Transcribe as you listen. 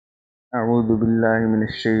أعوذ بالله من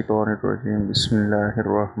الشيطان الرجيم بسم الله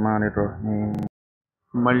الرحمن الرحيم.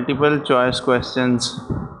 Multiple choice questions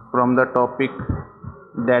from the topic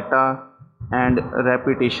data and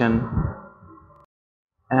repetition.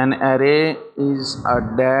 An array is a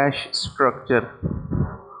dash structure.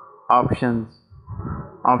 Options: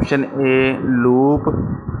 Option A loop,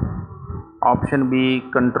 Option B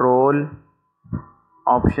control,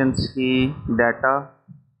 Option C data,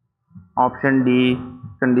 Option D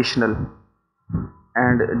conditional.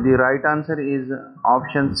 And the right answer is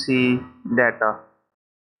option C data.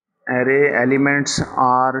 Array elements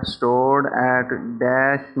are stored at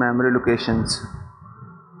dash memory locations.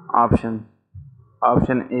 Options: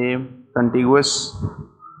 Option A contiguous,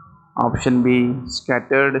 Option B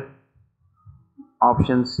scattered,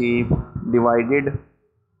 Option C divided,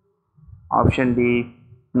 Option D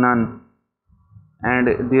none.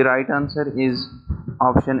 And the right answer is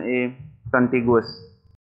option A contiguous.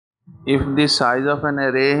 If the size of an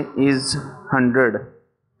array is 100,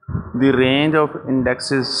 the range of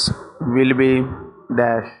indexes will be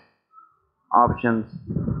dash. Options: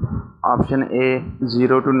 Option A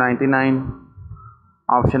 0 to 99,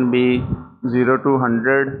 Option B 0 to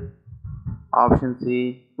 100, Option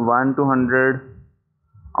C 1 to 100,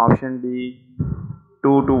 Option D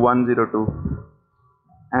 2 to 102.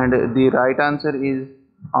 And the right answer is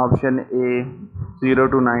option A 0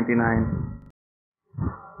 to 99.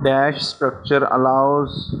 Dash structure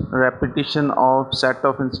allows repetition of set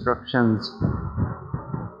of instructions.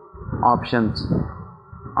 Options: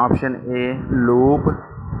 Option A loop,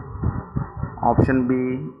 Option B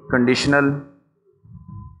conditional,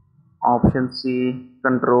 Option C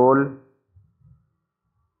control,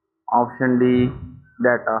 Option D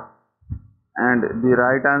data. And the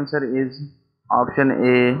right answer is option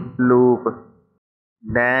A loop.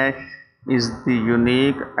 Dash is the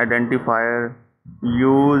unique identifier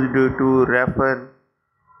used to refer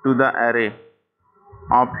to the array.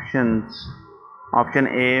 Options: Option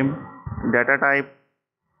A data type,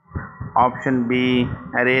 Option B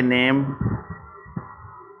array name,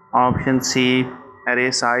 Option C array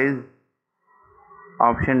size,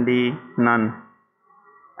 Option D none.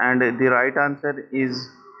 And the right answer is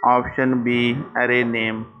option B array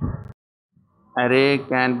name. Array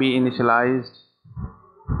can be initialized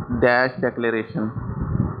dash declaration.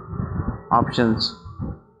 Options: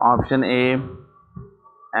 Option A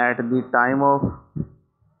at the time of,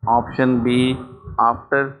 Option B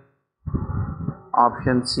after,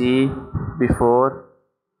 Option C before,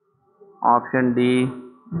 Option D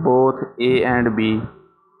both A and B.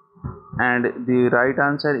 And the right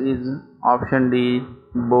answer is option D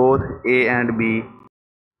both A and B.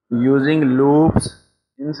 Using loops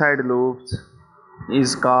inside loops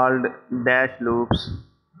is called dash loops.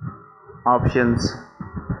 Options: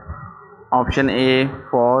 Option A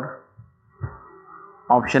for,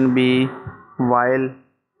 Option B while,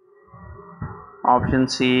 Option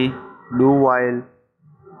C do while,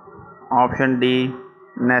 Option D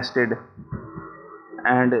nested.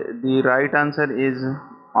 And the right answer is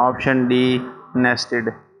option D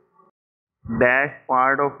nested. Dash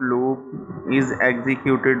part of loop is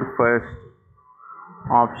executed first.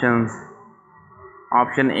 Options: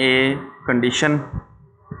 Option A condition,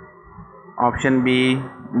 Option B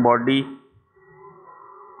body,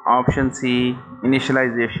 Option C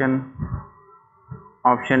initialization,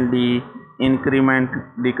 Option D increment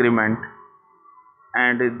decrement.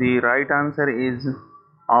 And the right answer is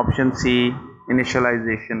option C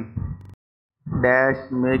initialization. Dash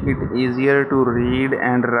make it easier to read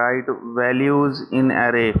and write values in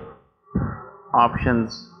array.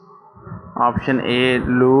 Options: Option A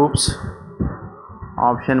loops,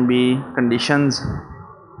 Option B conditions,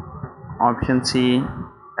 Option C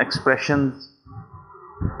expressions,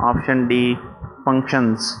 Option D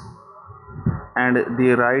functions. And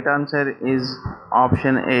the right answer is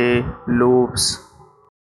option A loops.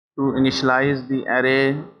 To initialize the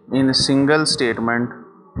array in a single statement,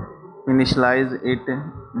 initialize it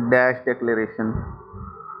dash declaration.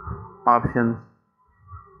 Options: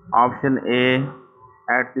 Option A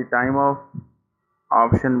at the time of,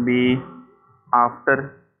 Option B after,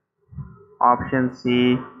 Option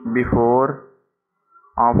C before,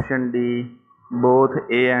 Option D both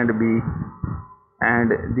A and B.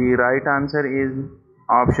 And the right answer is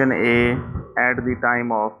option A at the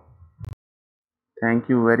time of. Thank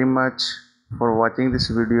you very much for watching this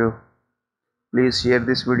video. Please share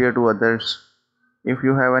this video to others. If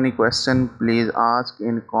you have any question, please ask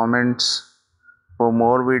in comments. For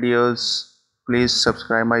more videos, please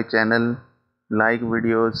subscribe my channel, like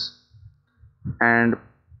videos and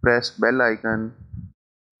press bell icon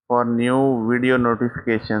for new video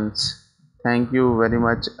notifications. Thank you very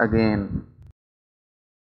much again.